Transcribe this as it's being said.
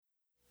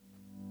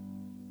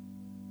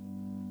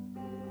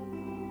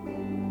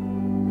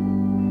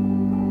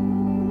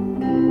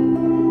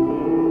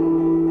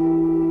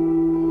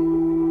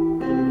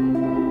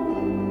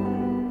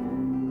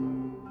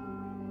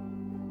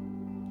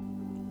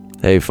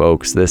Hey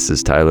folks, this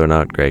is Tyler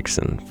Knott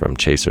Gregson from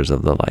Chasers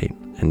of the Light,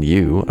 and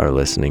you are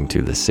listening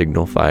to the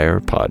Signal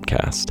Fire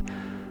Podcast,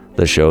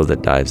 the show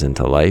that dives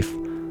into life,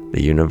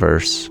 the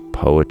universe,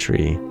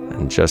 poetry,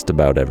 and just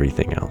about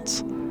everything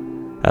else.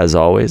 As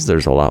always,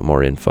 there's a lot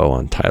more info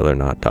on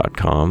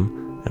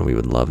tylerknott.com, and we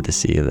would love to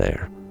see you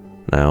there.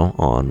 Now,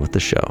 on with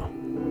the show.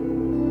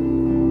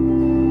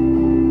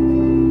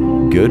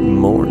 Good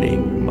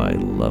morning, my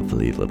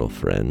lovely little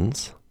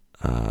friends.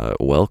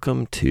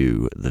 Welcome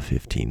to the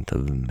 15th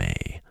of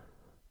May.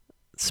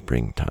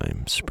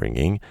 Springtime,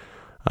 springing.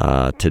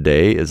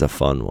 Today is a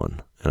fun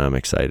one, and I'm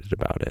excited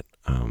about it.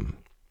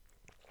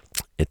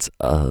 It's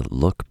a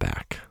look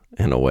back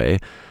in a way,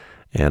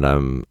 and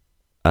I'm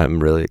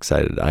really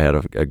excited. I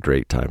had a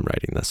great time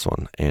writing this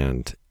one,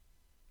 and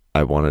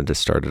I wanted to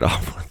start it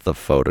off with the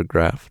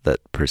photograph that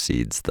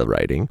precedes the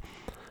writing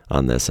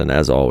on this. And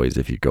as always,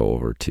 if you go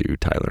over to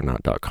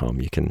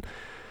tylerknott.com, you can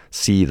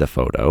see the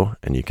photo,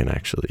 and you can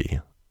actually,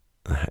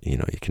 you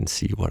can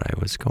see what I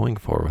was going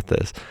for with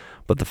this.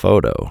 But the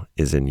photo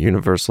is in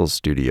Universal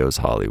Studios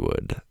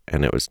Hollywood,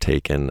 and it was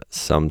taken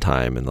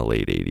sometime in the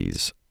late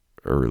 80s,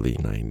 early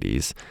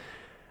 90s.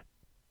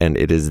 And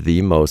it is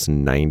the most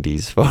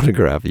 90s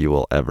photograph you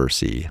will ever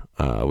see.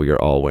 We are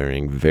all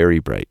wearing very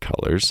bright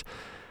colors,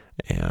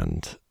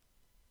 and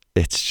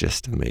it's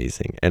just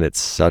amazing. And it's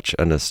such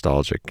a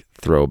nostalgic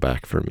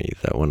throwback for me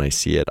that when I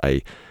see it,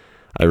 I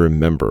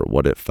remember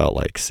what it felt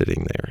like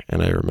sitting there,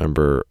 and I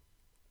remember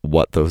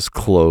what those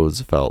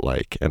clothes felt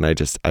like, and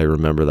I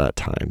remember that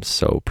time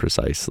so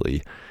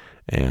precisely,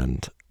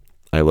 and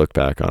I look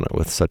back on it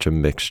with such a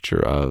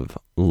mixture of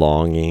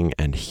longing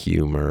and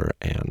humor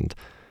and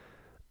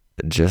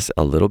just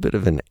a little bit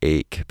of an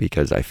ache,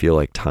 because I feel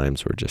like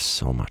times were just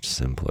so much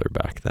simpler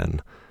back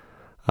then.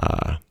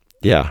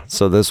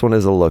 So this one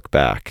is a look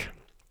back,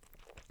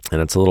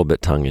 and it's a little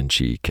bit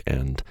tongue-in-cheek,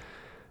 and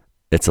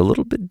it's a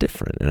little bit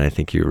different, and I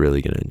think you're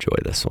really going to enjoy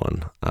this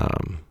one.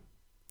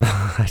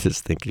 I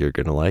just think you're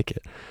going to like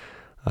it.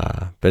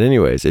 But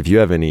anyways, if you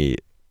have any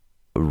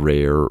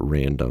rare,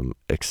 random,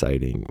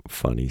 exciting,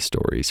 funny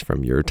stories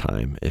from your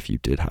time, if you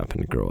did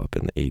happen to grow up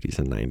in the 80s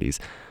and 90s,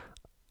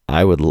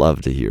 I would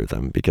love to hear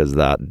them, because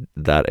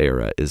that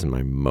era is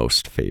my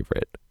most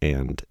favorite,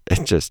 and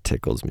it just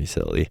tickles me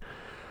silly.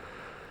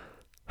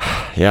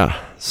 Yeah,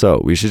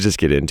 so we should just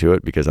get into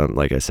it, because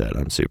like I said,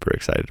 I'm super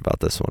excited about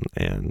this one,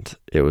 and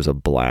it was a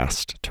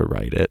blast to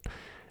write it,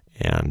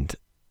 and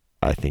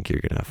I think you're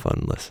going to have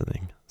fun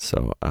listening.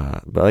 So,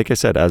 but like I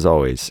said, as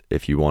always,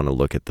 if you want to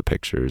look at the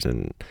pictures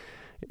and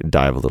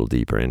dive a little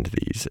deeper into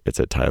these, it's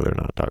at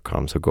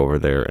tylerknott.com, so go over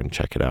there and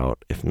check it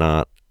out. If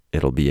not,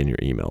 it'll be in your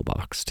email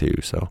box too,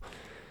 so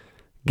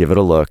give it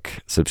a look,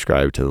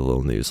 subscribe to the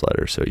little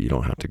newsletter so you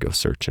don't have to go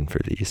searching for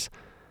these.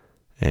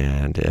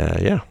 And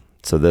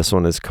so this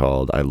one is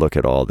called I Look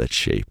at All That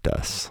Shaped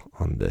Us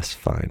on This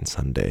Fine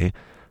Sunday,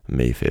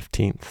 May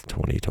 15th,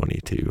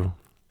 2022.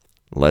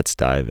 Let's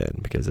dive in,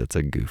 because it's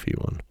a goofy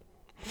one.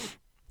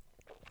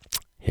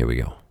 Here we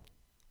go.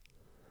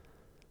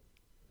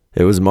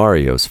 It was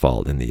Mario's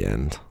fault in the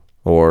end,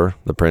 or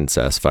the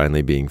princess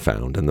finally being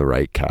found in the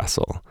right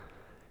castle.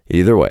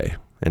 Either way,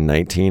 in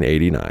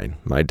 1989,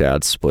 my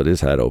dad split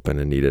his head open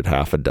and needed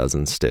half a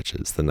dozen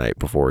stitches the night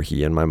before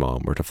he and my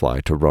mom were to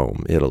fly to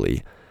Rome,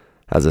 Italy,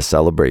 as a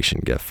celebration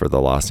gift for the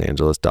Los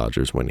Angeles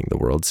Dodgers winning the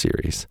World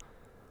Series.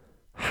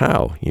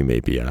 How, you may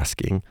be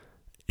asking,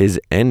 is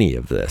any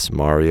of this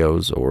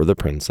Mario's or the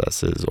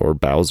princess's or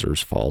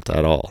Bowser's fault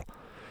at all?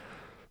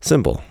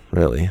 Simple,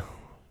 really.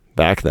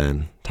 Back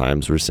then,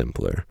 times were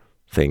simpler,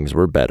 things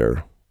were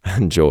better,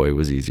 and joy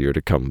was easier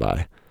to come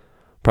by.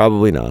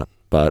 Probably not,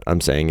 but I'm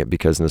saying it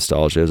because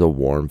nostalgia is a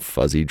warm,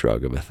 fuzzy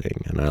drug of a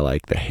thing, and I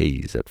like the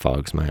haze it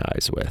fogs my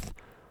eyes with.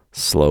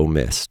 Slow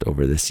mist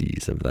over the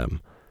seas of them.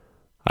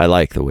 I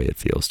like the way it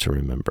feels to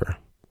remember.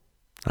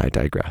 I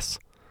digress.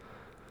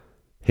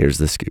 Here's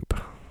the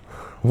scoop.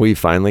 We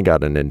finally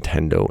got a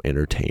Nintendo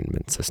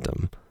Entertainment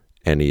System,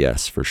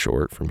 NES for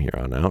short from here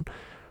on out,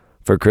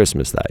 for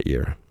Christmas that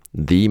year.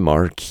 The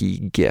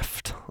marquee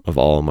gift of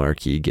all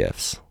marquee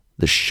gifts.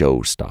 The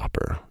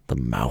showstopper, the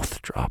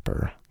mouth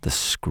dropper, the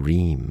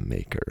scream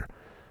maker.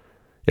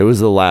 It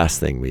was the last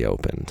thing we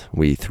opened,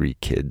 we three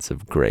kids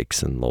of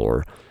Gregson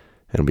lore,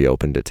 and we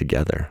opened it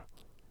together.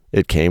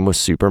 It came with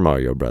Super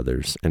Mario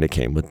Brothers, and it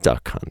came with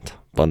Duck Hunt,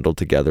 bundled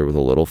together with a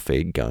little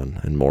fake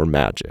gun and more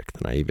magic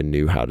than I even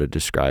knew how to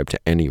describe to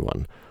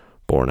anyone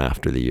born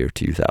after the year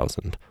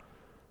 2000.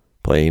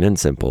 Plain and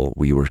simple,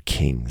 we were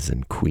kings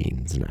and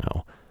queens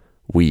now.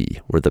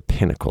 We were the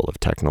pinnacle of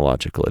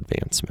technological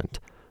advancement.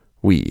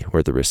 We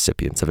were the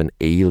recipients of an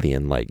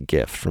alien-like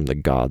gift from the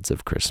gods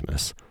of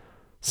Christmas.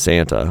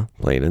 Santa,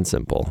 plain and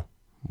simple,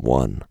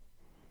 won.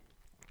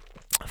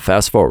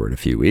 Fast forward a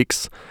few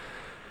weeks,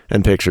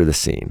 and picture the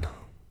scene.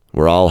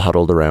 We're all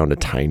huddled around a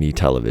tiny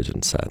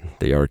television set,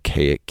 the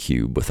archaic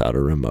cube without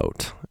a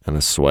remote, and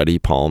a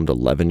sweaty-palmed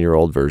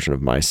 11-year-old version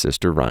of my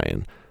sister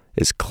Ryan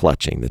is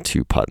clutching the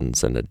two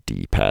buttons and a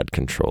D-pad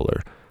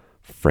controller,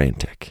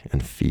 frantic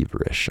and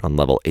feverish on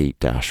level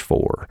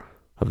 8-4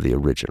 of the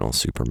original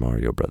Super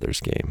Mario Brothers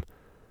game.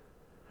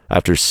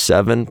 After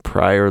 7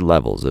 prior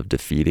levels of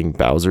defeating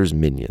Bowser's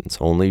minions,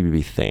 only to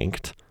be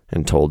thanked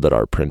and told that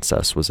our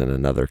princess was in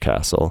another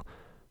castle,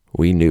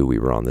 we knew we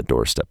were on the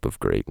doorstep of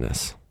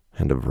greatness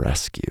and of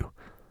rescue.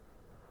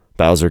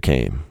 Bowser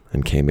came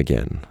and came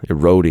again,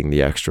 eroding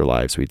the extra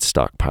lives we'd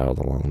stockpiled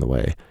along the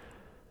way.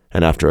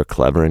 And after a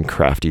clever and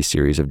crafty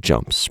series of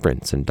jumps,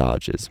 sprints, and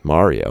dodges,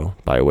 Mario,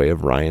 by way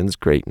of Ryan's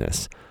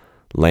greatness,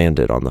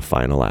 landed on the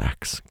final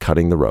axe,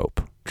 cutting the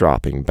rope,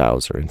 dropping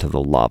Bowser into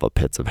the lava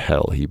pits of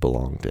hell he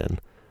belonged in.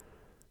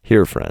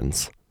 Here,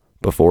 friends,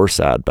 before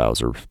sad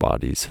Bowser's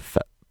body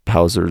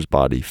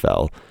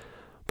fell,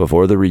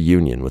 before the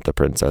reunion with the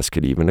princess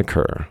could even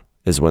occur,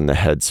 is when the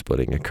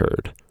head-splitting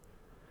occurred.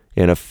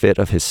 In a fit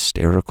of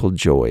hysterical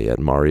joy at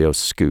Mario's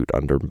scoot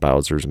under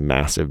Bowser's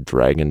massive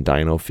dragon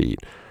dino feet,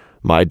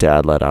 my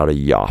dad let out a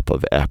yawp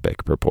of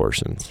epic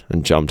proportions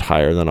and jumped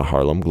higher than a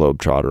Harlem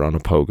Globetrotter on a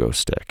pogo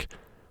stick,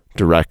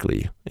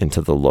 directly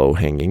into the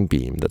low-hanging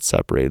beam that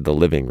separated the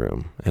living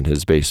room and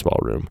his baseball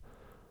room.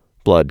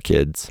 Blood,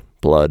 kids,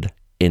 blood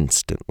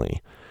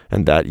instantly,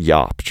 and that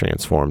yawp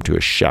transformed to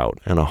a shout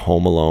and a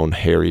Home Alone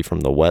Harry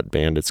from the Wet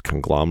Bandits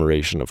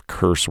conglomeration of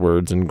curse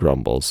words and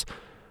grumbles.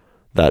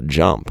 That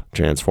jump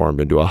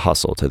transformed into a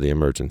hustle to the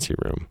emergency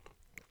room.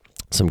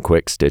 Some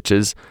quick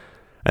stitches,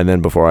 and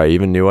then before I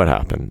even knew what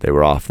happened, they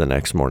were off the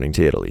next morning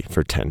to Italy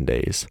for 10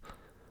 days.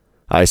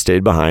 I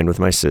stayed behind with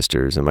my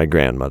sisters and my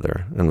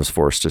grandmother and was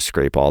forced to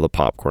scrape all the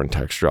popcorn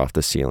texture off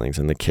the ceilings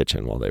in the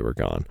kitchen while they were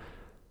gone.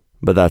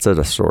 But that's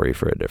a story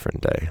for a different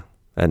day.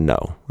 And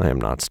no, I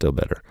am not still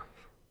bitter.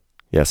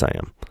 Yes, I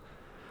am.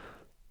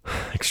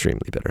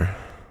 Extremely bitter.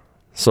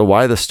 So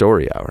why the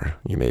story hour,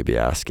 you may be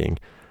asking?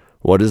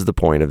 What is the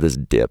point of this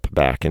dip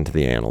back into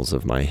the annals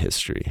of my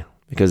history?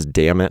 Because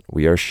damn it,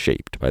 we are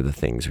shaped by the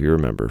things we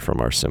remember from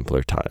our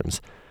simpler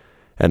times.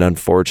 And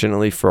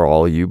unfortunately for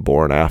all you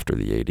born after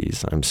the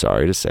 80s, I'm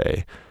sorry to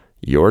say,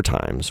 your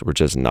times were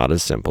just not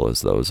as simple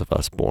as those of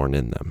us born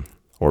in them,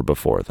 or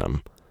before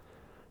them.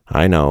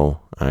 I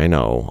know,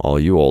 all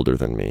you older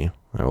than me,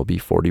 I will be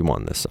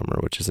 41 this summer,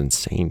 which is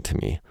insane to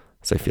me,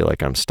 as I feel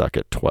like I'm stuck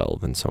at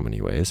 12 in so many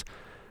ways,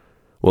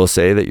 will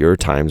say that your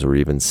times were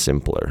even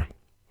simpler.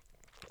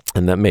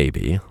 And that may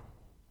be,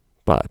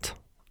 but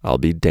I'll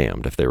be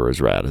damned if they were as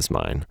rad as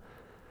mine.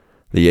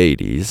 The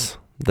 80s,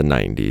 the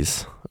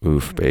 90s,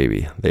 oof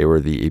baby, they were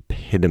the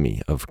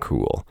epitome of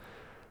cool.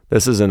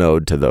 This is an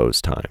ode to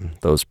those times,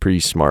 those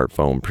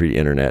pre-smartphone,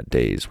 pre-internet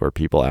days where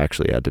people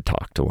actually had to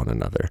talk to one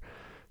another,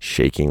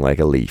 shaking like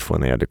a leaf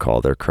when they had to call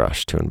their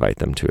crush to invite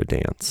them to a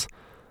dance.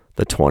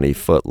 The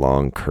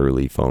 20-foot-long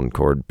curly phone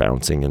cord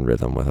bouncing in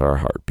rhythm with our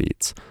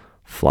heartbeats,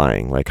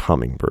 flying like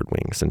hummingbird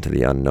wings into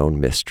the unknown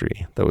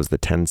mystery that was the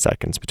 10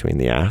 seconds between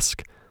the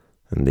ask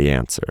and the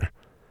answer.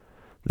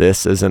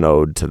 This is an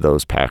ode to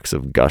those packs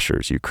of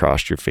gushers you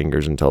crossed your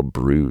fingers until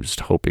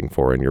bruised, hoping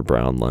for in your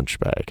brown lunch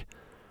bag.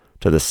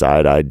 To the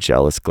side-eyed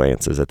jealous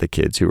glances at the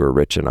kids who were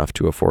rich enough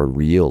to afford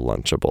real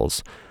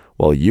Lunchables,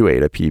 while you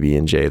ate a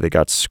PB&J that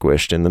got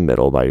squished in the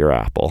middle by your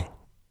apple.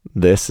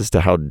 This is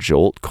to how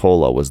Jolt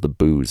Cola was the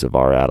booze of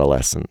our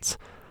adolescence,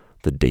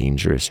 the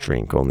dangerous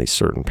drink only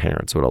certain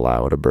parents would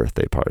allow at a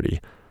birthday party.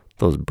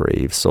 Those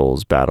brave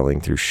souls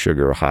battling through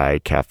sugar-high,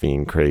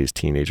 caffeine-crazed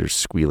teenagers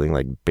squealing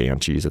like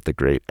banshees at the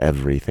great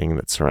everything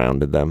that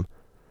surrounded them.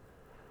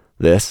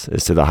 This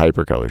is to the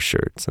hypercolor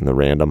shirts and the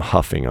random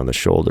huffing on the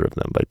shoulder of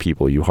them by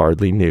people you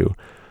hardly knew,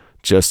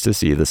 just to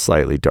see the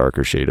slightly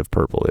darker shade of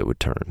purple it would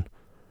turn.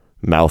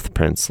 Mouth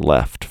prints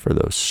left for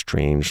those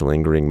strange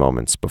lingering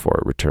moments before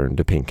it returned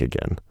to pink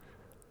again.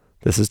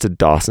 This is to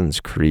Dawson's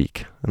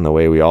Creek and the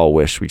way we all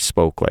wish we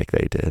spoke like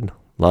they did,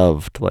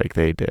 loved like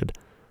they did,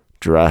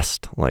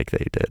 dressed like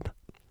they did.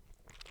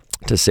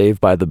 To Saved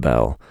by the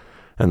Bell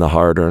and the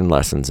hard-earned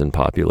lessons in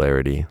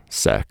popularity,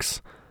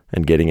 sex,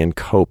 and getting in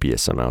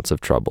copious amounts of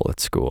trouble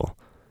at school.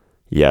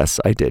 Yes,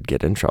 I did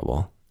get in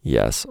trouble.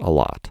 Yes, a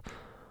lot.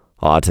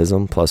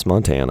 Autism plus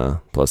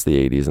Montana plus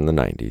the 80s and the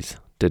 90s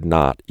did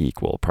not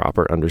equal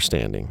proper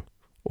understanding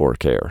or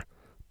care.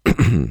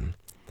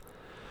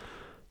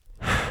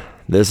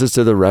 This is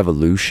to the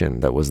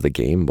revolution that was the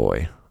Game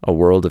Boy, a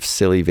world of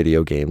silly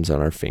video games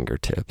on our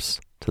fingertips,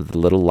 to the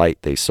little light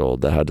they sold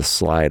that had to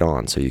slide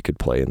on so you could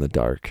play in the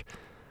dark.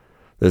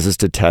 This is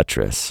to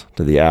Tetris,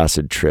 to the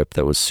acid trip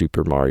that was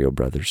Super Mario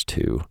Bros.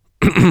 2.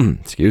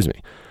 Excuse me.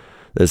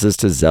 This is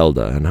to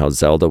Zelda and how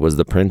Zelda was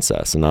the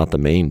princess and not the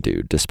main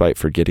dude, despite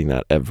forgetting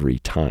that every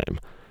time.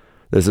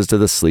 This is to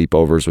the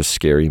sleepovers with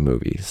scary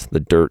movies, the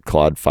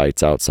dirt-clawed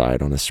fights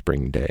outside on a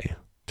spring day,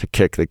 to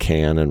kick the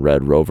can and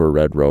Red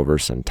Rover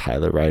send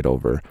Tyler right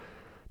over,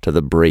 to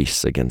the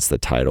brace against the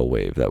tidal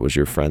wave that was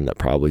your friend that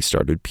probably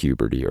started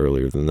puberty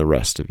earlier than the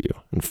rest of you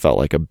and felt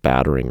like a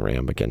battering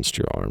ram against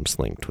your arms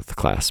linked with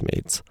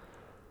classmates.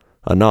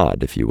 A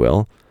nod, if you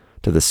will,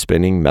 to the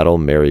spinning metal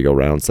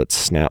merry-go-rounds that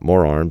snap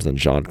more arms than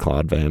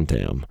Jean-Claude Van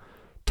Damme,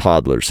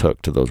 toddlers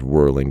hooked to those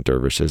whirling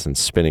dervishes and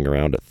spinning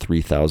around at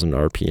 3,000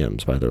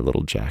 RPMs by their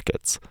little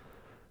jackets.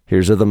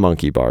 Here's to the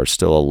monkey bars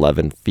still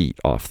 11 feet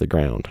off the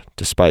ground,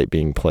 despite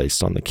being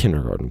placed on the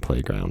kindergarten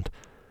playground.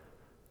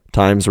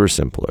 Times were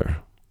simpler.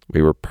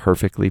 We were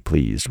perfectly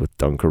pleased with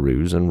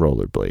Dunkaroos and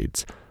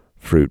rollerblades,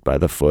 fruit by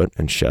the foot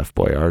and Chef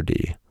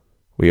Boyardee.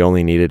 We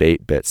only needed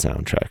 8-bit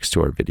soundtracks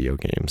to our video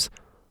games,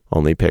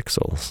 only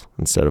pixels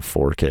instead of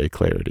 4K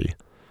clarity.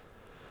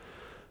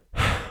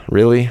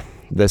 Really,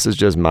 this is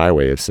just my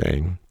way of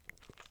saying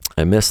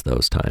I miss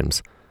those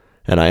times,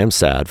 and I am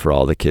sad for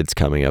all the kids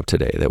coming up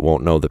today that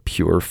won't know the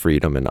pure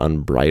freedom and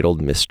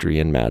unbridled mystery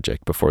and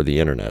magic before the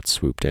internet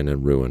swooped in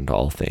and ruined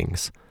all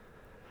things.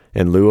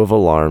 In lieu of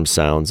alarm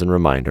sounds and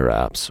reminder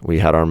apps, we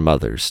had our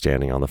mothers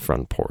standing on the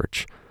front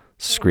porch,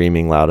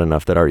 screaming loud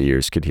enough that our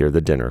ears could hear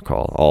the dinner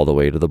call all the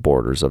way to the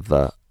borders of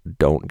the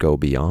don't go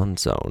beyond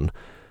zone.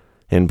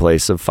 In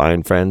place of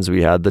fine friends,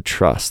 we had the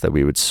trust that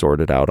we would sort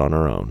it out on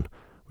our own.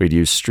 We'd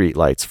use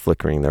streetlights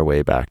flickering their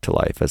way back to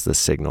life as the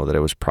signal that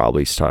it was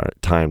probably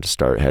time to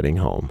start heading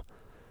home.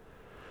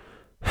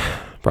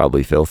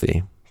 Probably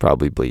filthy,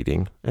 probably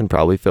bleeding, and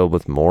probably filled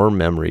with more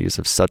memories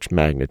of such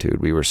magnitude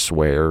we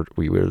swear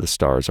we were the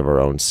stars of our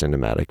own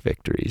cinematic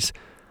victories,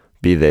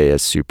 be they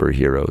as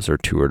superheroes or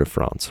Tour de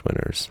France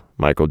winners.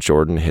 Michael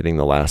Jordan hitting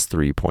the last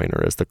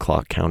three-pointer as the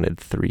clock counted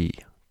 3,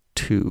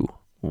 2,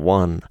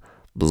 1.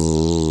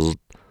 Bzzz.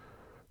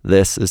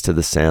 This is to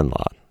the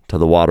Sandlot, to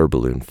the water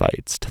balloon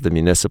fights, to the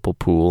municipal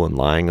pool and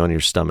lying on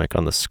your stomach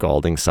on the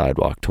scalding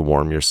sidewalk to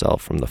warm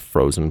yourself from the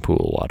frozen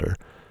pool water,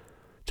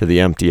 to the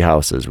empty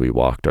houses we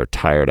walked our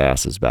tired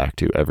asses back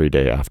to every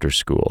day after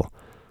school,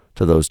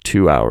 to those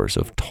 2 hours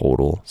of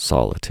total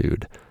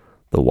solitude,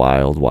 the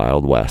wild,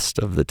 wild west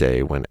of the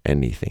day when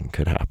anything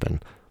could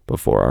happen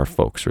before our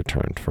folks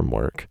returned from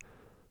work.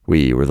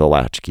 We were the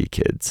latchkey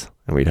kids,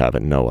 and we'd have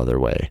it no other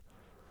way.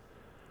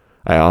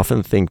 I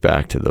often think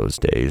back to those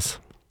days,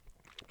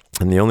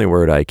 and the only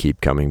word I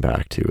keep coming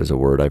back to is a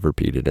word I've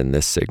repeated in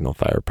this signal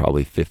fire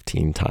probably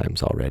 15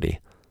 times already.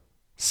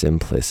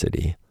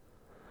 Simplicity.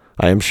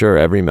 I am sure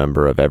every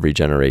member of every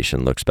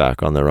generation looks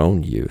back on their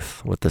own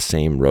youth with the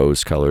same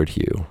rose-colored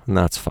hue, and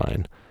that's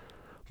fine.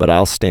 But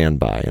I'll stand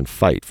by and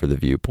fight for the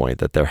viewpoint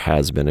that there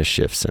has been a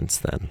shift since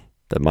then,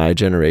 that my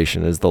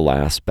generation is the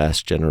last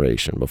best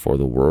generation before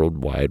the World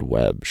Wide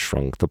Web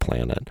shrunk the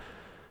planet,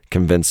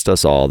 convinced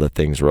us all that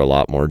things were a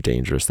lot more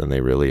dangerous than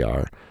they really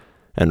are,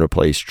 and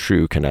replaced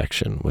true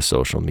connection with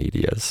social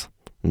medias.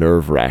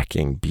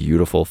 Nerve-wracking,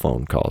 beautiful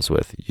phone calls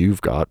with,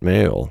 "You've got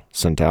mail,"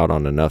 sent out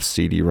on enough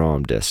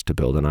CD-ROM discs to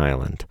build an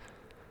island.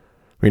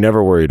 We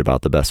never worried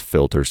about the best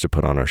filters to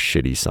put on our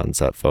shitty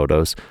sunset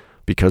photos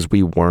because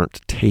we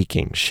weren't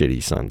taking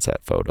shitty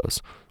sunset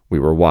photos. We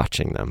were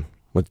watching them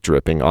with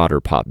dripping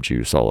Otter Pop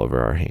juice all over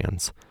our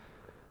hands.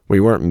 We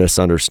weren't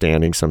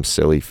misunderstanding some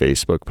silly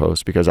Facebook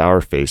post because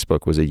our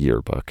Facebook was a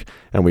yearbook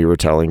and we were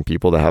telling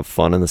people to have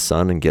fun in the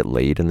sun and get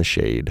laid in the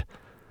shade.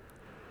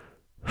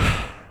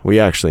 We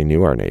actually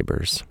knew our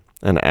neighbors,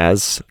 and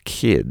as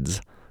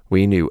kids,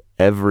 we knew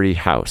every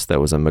house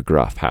that was a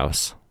McGruff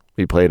house.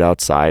 We played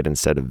outside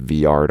instead of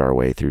VR'd our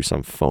way through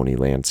some phony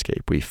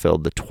landscape. We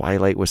filled the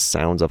twilight with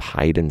sounds of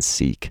hide and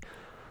seek,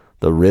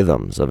 the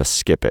rhythms of a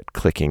skip-it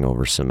clicking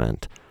over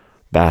cement,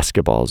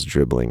 basketballs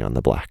dribbling on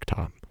the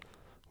blacktop.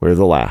 We're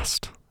the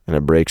last, and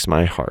it breaks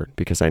my heart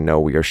because I know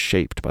we are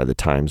shaped by the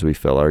times we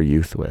fill our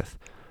youth with.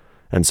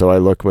 And so I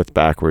look with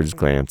backwards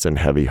glance and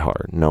heavy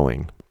heart,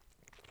 knowing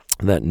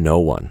that no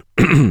one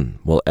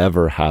will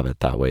ever have it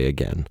that way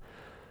again.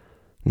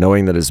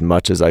 Knowing that as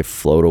much as I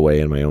float away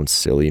in my own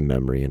silly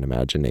memory and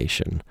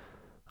imagination,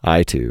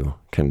 I too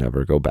can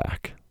never go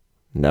back,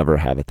 never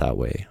have it that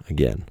way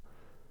again.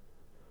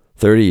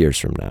 30 years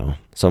from now,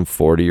 some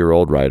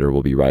 40-year-old writer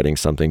will be writing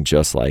something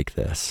just like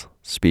this,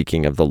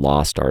 speaking of the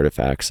lost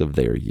artifacts of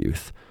their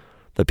youth,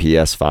 the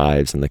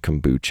PS5s and the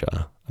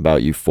kombucha,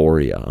 about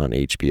Euphoria on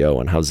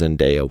HBO and how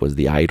Zendaya was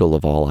the idol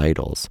of all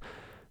idols,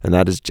 and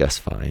that is just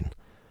fine.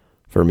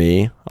 For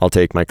me, I'll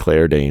take my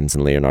Claire Danes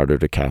and Leonardo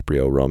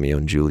DiCaprio Romeo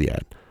and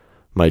Juliet,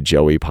 my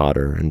Joey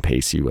Potter and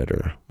Pacey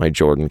Witter, my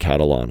Jordan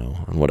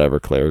Catalano, and whatever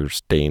Claire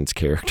Danes'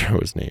 character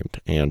was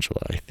named,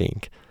 Angela, I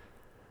think.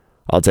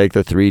 I'll take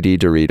the 3D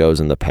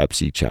Doritos and the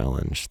Pepsi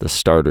Challenge, the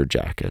starter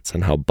jackets,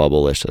 and how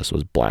Bubblicious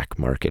was black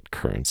market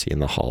currency in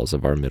the halls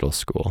of our middle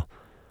school.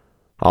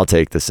 I'll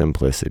take the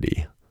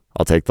simplicity.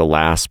 I'll take the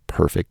last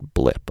perfect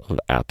blip of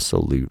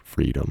absolute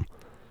freedom.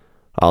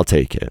 I'll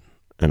take it,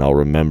 and I'll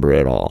remember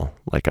it all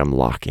like I'm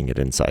locking it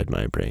inside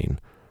my brain,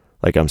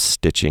 like I'm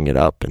stitching it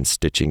up and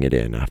stitching it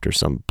in after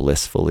some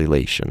blissful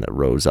elation that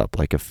rose up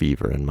like a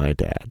fever in my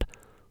dad,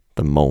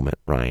 the moment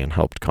Ryan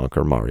helped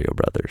conquer Mario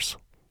Brothers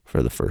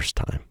for the first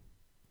time.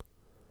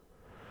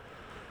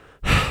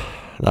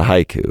 The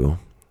haiku,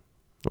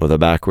 with a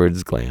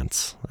backwards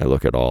glance, I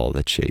look at all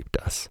that shaped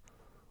us,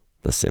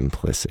 the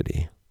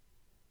simplicity.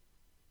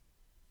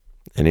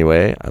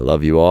 Anyway, I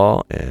love you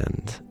all,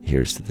 and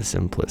here's to the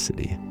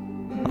simplicity.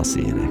 I'll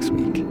see you next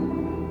week.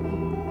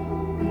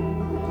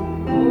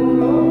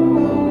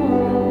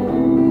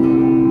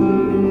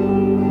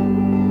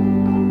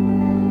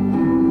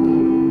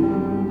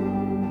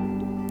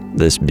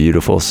 This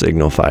beautiful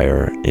Signal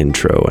Fire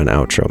intro and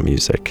outro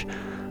music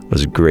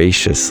was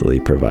graciously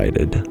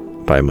provided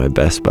by my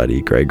best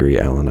buddy Gregory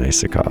Alan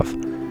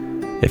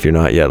Isakov, If you're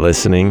not yet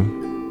listening,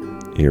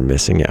 you're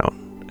missing out.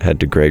 Head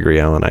to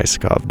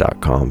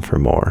GregoryAllenIsakov.com for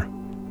more.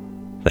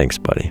 Thanks,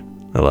 buddy.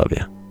 I love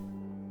you.